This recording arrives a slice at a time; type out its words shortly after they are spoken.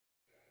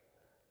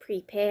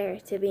Prepare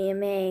to be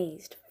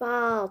amazed,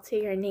 fall to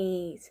your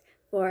knees,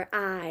 for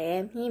I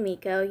am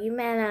Himiko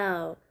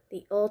Yumeno,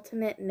 the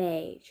ultimate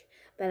mage,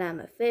 but I'm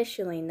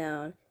officially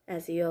known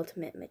as the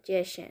ultimate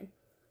magician.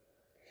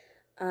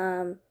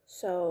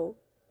 So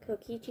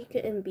Kokichi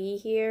couldn't be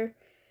here,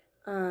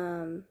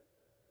 due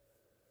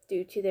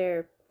to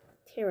their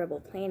terrible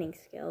planning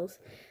skills.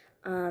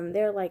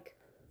 They're like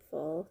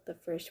full the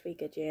first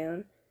week of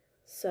June,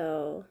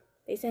 so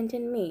they sent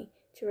in me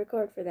to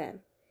record for them.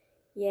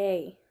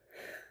 Yay.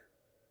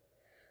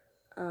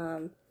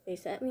 They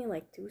sent me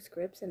like 2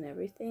 scripts and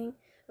everything.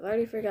 I've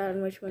already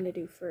forgotten which one to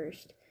do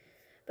first,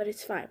 but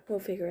it's fine. We'll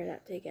figure it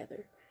out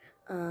together.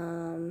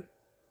 So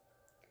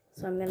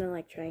I'm gonna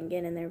like try and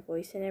get in their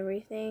voice and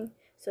everything,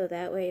 so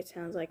that way it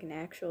sounds like an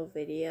actual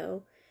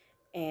video,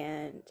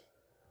 and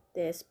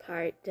this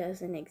part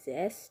doesn't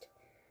exist.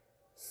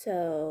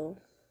 So,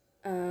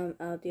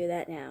 I'll do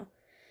that now.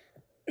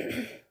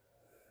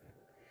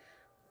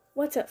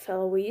 What's up,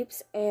 fellow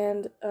weeps,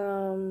 and,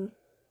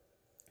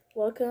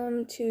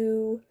 welcome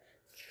to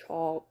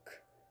Chalk.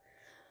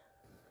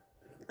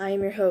 I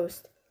am your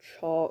host,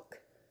 Chalk.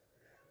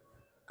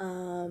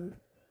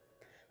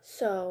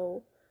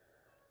 So,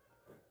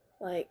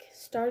 like,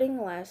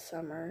 starting last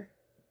summer,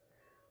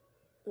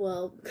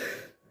 well,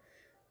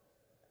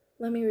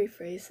 let me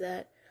rephrase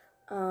that,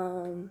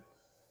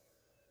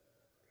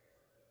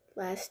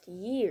 last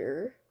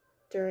year,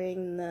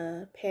 during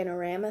the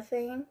panorama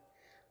thing,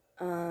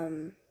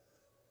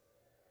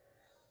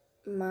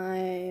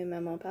 my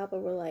mama and papa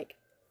were like,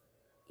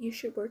 you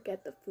should work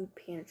at the food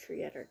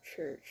pantry at our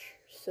church,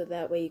 so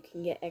that way you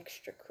can get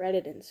extra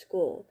credit in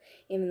school,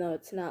 even though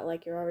it's not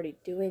like you're already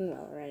doing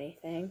well or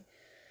anything.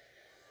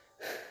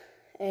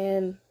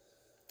 And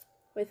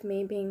with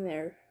me being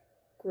their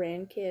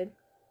grandkid,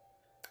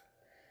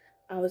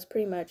 I was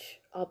pretty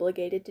much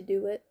obligated to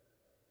do it,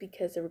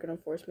 because they were going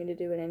to force me to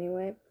do it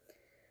anyway.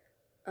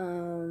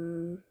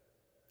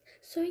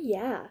 So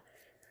yeah,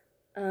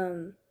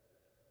 I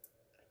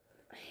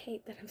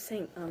hate that I'm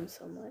saying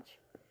so much.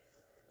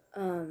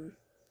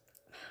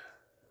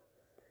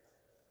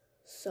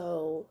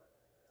 So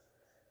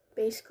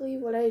basically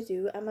what I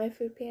do at my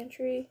food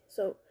pantry,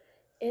 so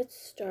it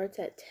starts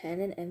at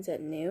 10 and ends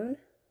at noon.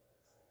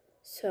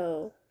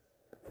 So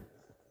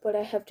what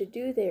I have to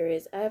do there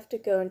is I have to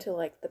go into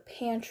like the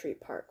pantry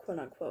part, quote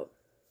unquote.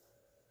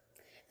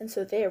 And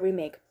so there we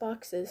make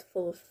boxes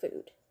full of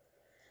food.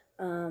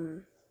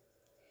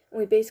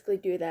 We basically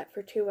do that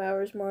for 2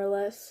 hours more or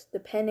less,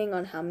 depending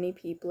on how many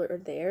people are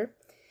there.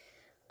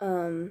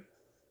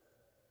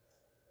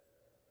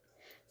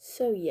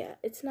 So yeah,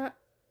 it's not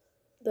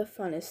the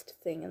funnest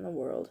thing in the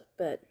world,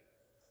 but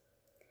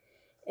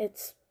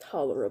it's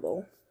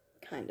tolerable,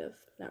 kind of,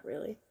 not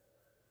really.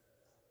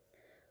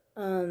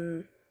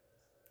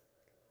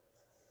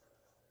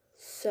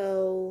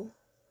 So,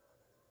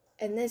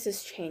 and this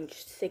has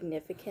changed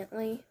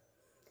significantly,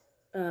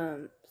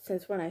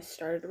 since when I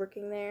started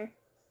working there,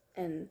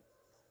 and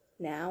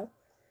now.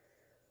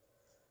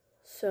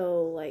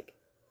 So, like,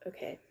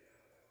 okay.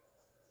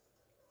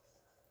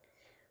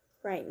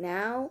 Right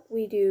now,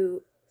 we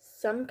do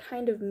some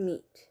kind of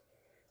meat.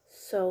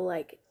 So,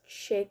 like,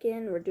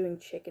 chicken, we're doing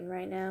chicken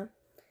right now.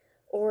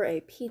 Or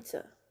a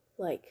pizza,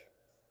 like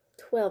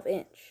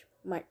 12-inch,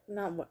 not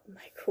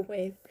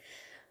microwave,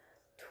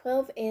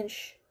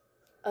 12-inch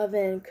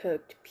oven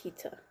cooked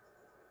pizza.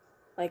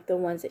 Like the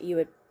ones that you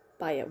would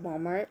buy at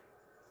Walmart.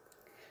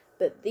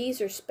 But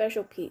these are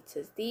special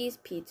pizzas. These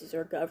pizzas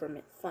are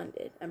government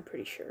funded, I'm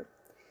pretty sure.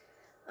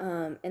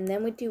 And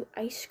then we do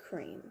ice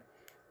cream.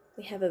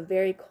 We have a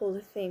very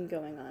cold theme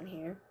going on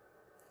here.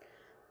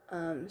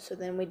 So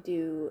then we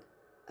do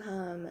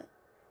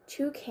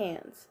 2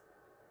 cans,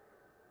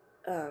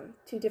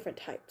 2 different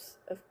types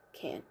of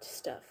canned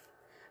stuff.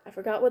 I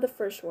forgot what the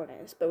first one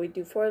is, but we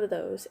do 4 of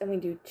those, and we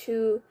do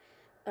 2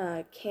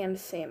 canned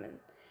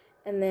salmon.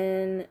 And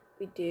then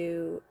we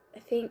do, I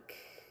think,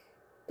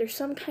 there's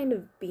some kind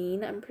of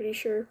bean, I'm pretty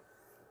sure.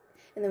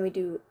 And then we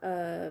do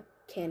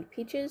canned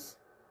peaches,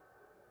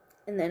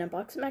 and then a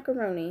box of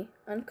macaroni,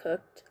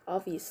 uncooked,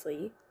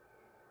 obviously.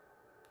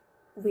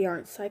 We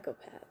aren't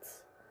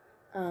psychopaths.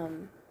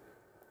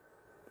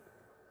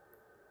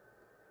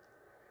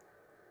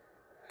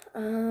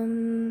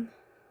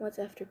 What's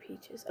after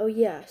peaches? Oh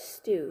yeah,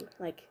 stew.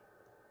 Like,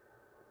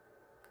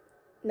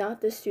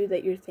 not the stew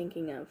that you're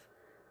thinking of.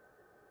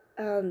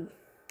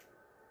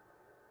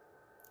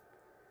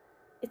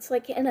 It's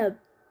like in a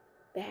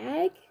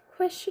bag,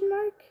 question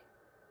mark?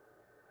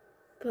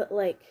 But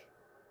like,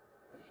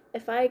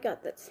 if I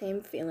got that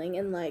same feeling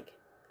in like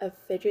a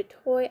fidget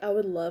toy, I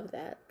would love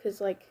that.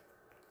 Cause like,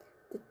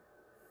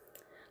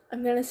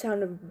 I'm gonna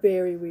sound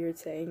very weird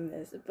saying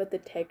this, but the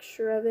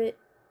texture of it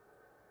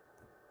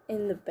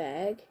in the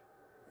bag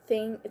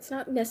thing, it's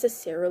not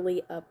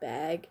necessarily a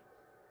bag,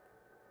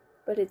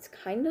 but it's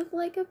kind of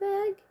like a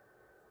bag.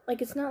 Like,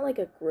 it's not like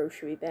a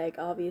grocery bag,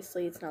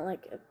 obviously. It's not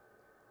like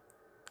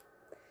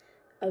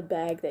a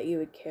bag that you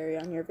would carry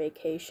on your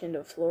vacation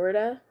to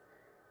Florida.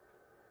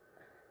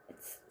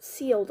 It's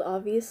sealed,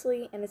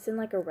 obviously, and it's in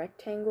like a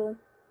rectangle.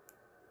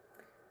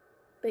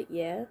 But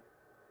yeah.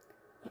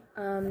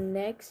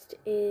 Next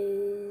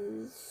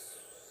is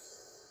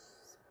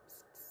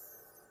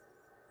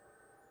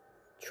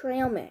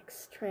trail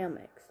mix,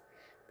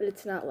 but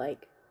it's not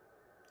like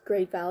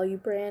great value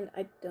brand.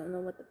 I don't know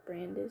what the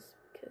brand is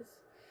because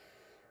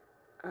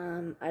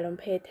I don't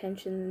pay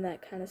attention to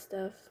that kind of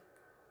stuff.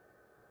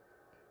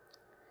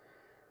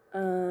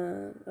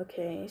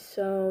 Okay,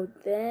 so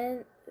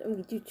then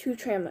we do 2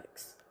 trail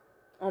mix.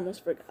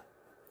 Almost forgot.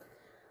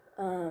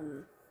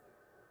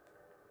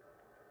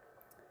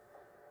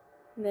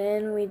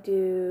 Then we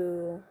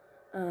do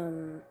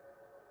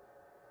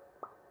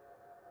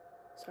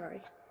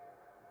sorry.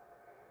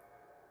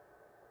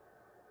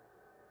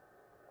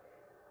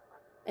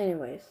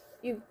 Anyways,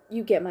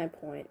 you get my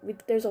point.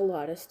 There's a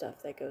lot of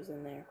stuff that goes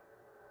in there.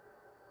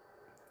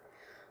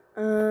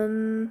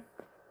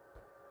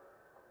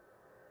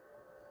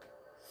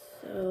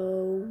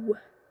 So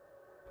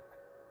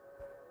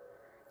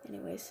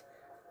anyways,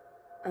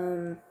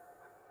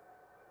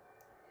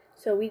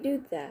 so we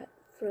do that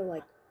for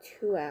like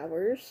 2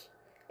 hours.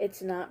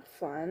 It's not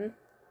fun.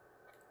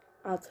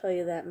 I'll tell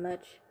you that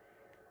much.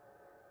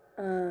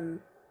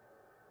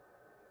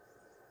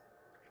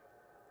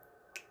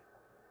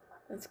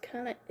 That's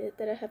kind of it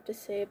that I have to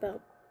say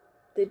about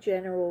the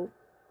general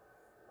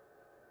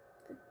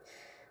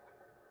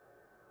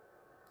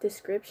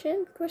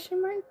description,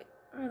 question mark?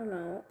 I don't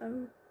know.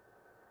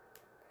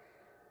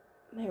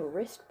 My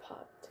wrist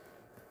popped.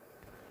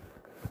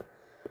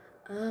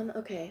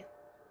 Okay.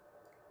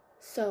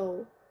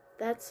 So,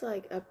 that's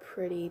like a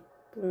pretty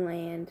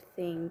bland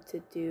thing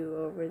to do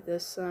over the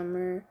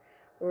summer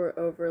or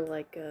over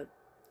like a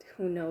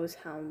who knows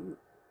how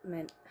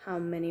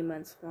many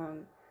months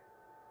long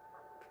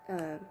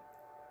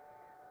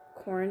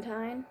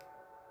quarantine.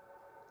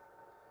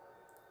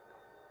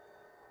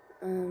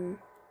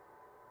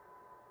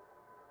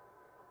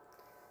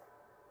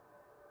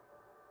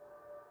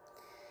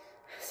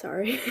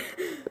 Sorry.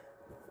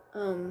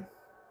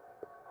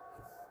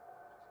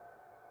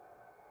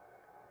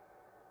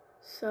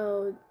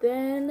 So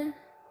then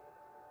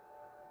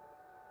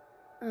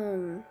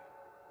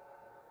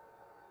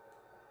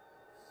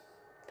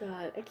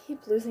God, I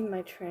keep losing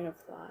my train of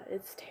thought.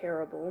 It's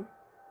terrible.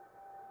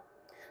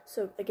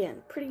 So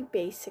again, pretty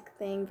basic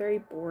thing, very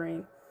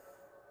boring.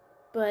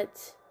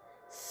 But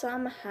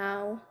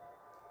somehow,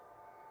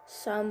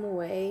 some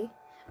way,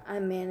 I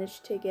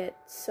managed to get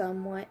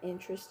somewhat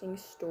interesting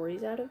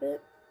stories out of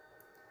it.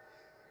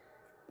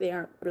 They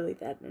aren't really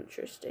that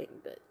interesting,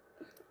 but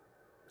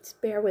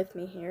just bear with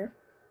me here.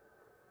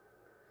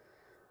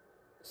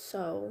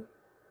 So,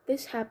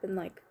 this happened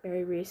like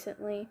very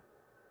recently.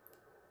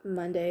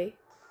 Monday,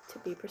 to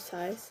be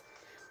precise.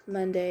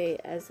 Monday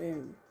as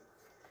in,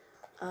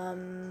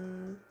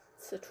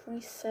 it's the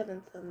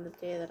 27th on the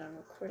day that I'm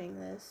recording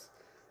this.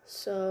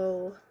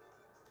 So,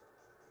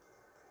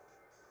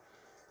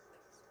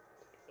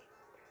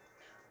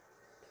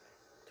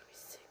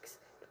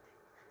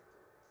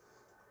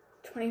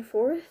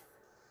 24th?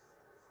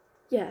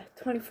 Yeah,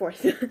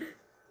 24th.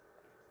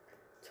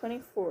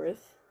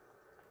 24th.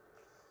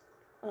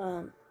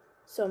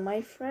 So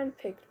my friend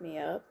picked me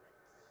up,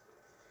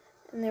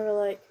 and they were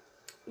like,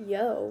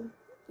 yo,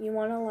 you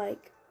wanna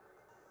like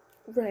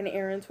run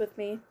errands with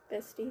me,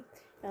 bestie?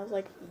 And I was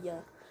like,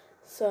 yeah.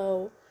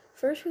 So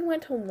first we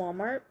went to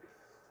Walmart,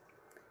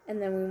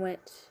 and then we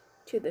went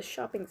to the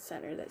shopping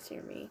center that's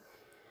near me,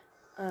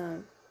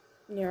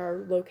 near our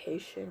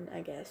location,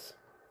 I guess.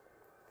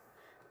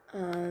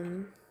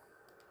 And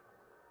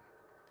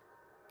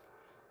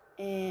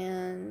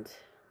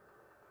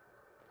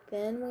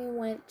then we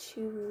went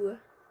to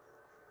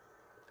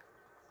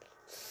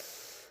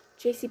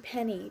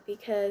JCPenney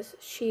because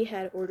she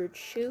had ordered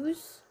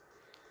shoes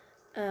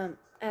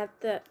at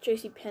the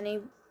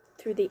JCPenney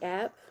through the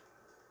app,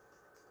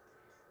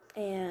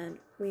 and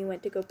we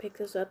went to go pick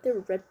those up. They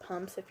were red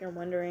pumps, if you're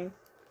wondering.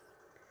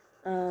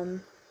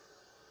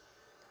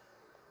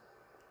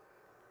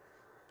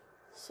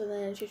 So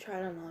then she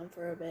tried them on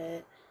for a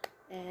bit,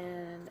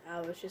 and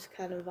I was just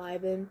kind of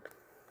vibing.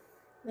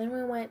 Then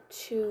we went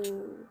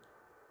to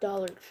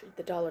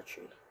the Dollar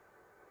Tree.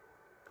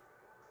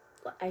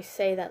 I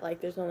say that like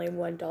there's only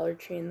one Dollar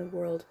Tree in the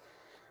world.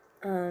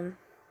 And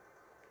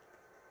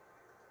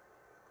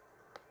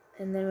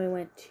then we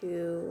went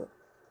to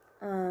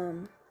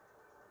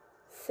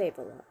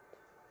Save-A-Lot.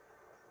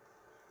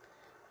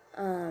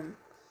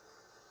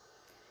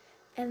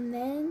 And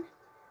then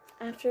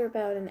after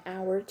about an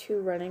hour or two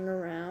running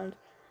around,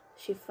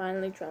 she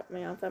finally dropped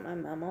me off at my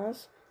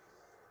mama's.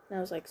 And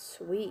I was like,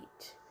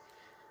 sweet.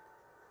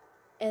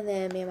 And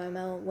then me and my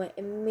mom went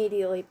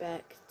immediately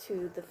back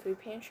to the food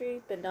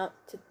pantry, but not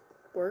to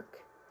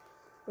work.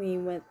 We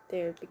went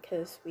there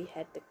because we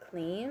had to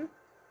clean.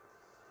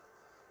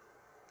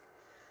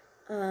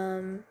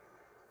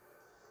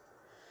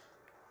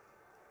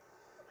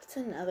 What's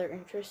another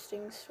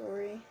interesting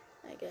story,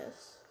 I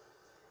guess?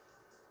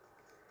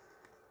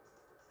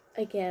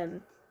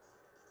 Again,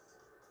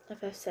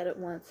 if I've said it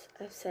once,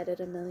 I've said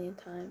it a million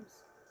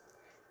times.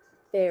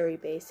 Very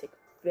basic,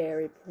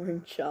 very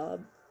boring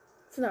job.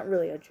 It's not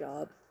really a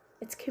job.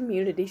 It's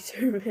community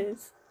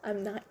service.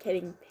 I'm not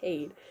getting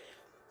paid.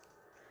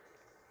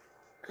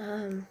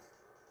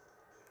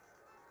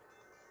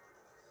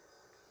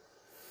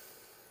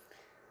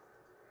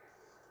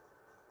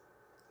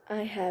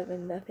 I have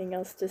nothing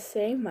else to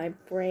say. My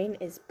brain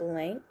is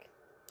blank.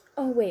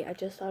 Oh wait, I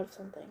just thought of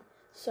something.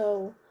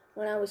 So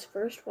when I was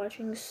first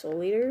watching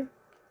Soul Eater,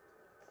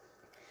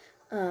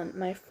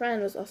 my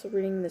friend was also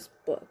reading this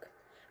book.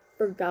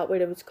 Forgot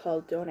what it was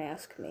called. Don't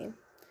ask me.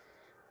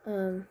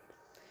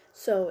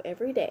 So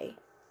every day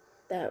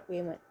that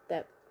we went,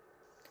 that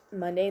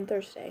Monday and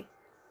Thursday,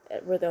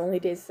 that were the only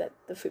days that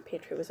the food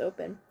pantry was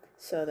open.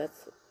 So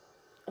that's the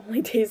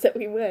only days that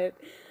we went.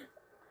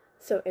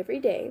 So every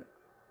day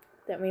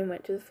that we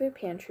went to the food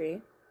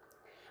pantry,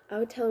 I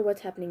would tell her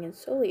what's happening in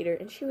Soul Eater,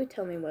 and she would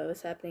tell me what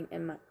was happening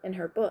in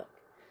her book.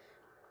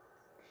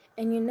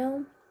 And you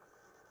know,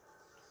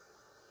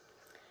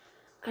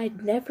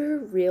 I'd never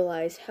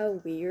realized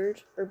how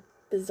weird or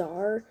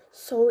bizarre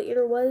Soul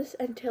Eater was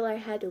until I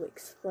had to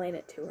explain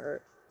it to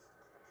her.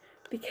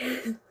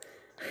 Because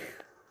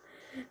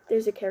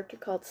there's a character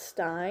called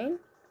Stein,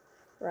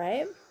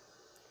 right?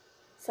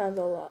 Sounds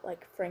a lot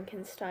like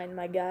Frankenstein,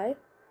 my guy.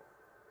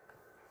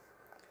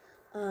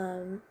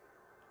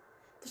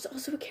 There's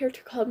also a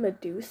character called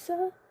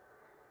Medusa.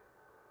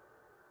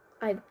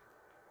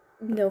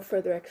 No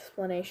further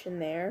explanation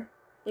there.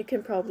 You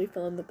can probably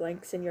fill in the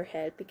blanks in your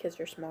head because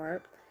you're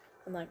smart,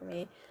 unlike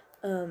me.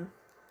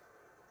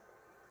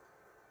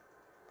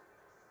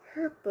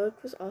 Her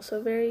book was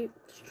also very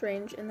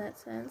strange in that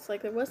sense.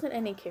 Like, there wasn't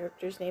any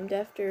characters named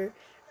after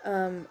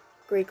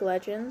Greek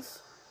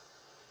legends.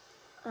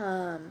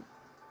 But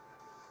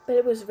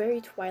it was very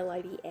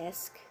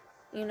Twilight-y-esque,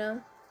 you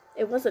know?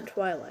 It wasn't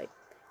Twilight.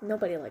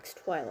 Nobody likes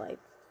Twilight.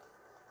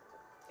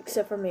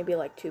 Except for maybe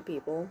like 2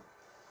 people.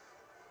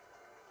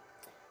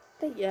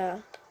 But yeah,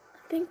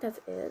 I think that's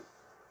it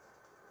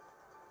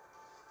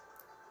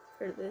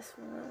for this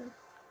one.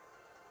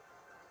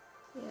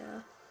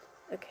 Yeah.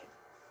 Okay.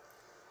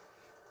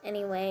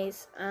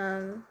 Anyways,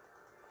 I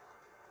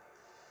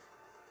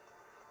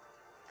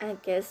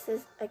guess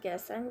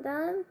I'm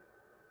done?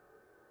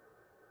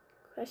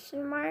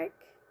 Question mark?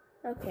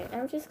 Okay,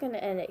 I'm just gonna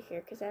end it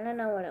here because I don't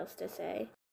know what else to say.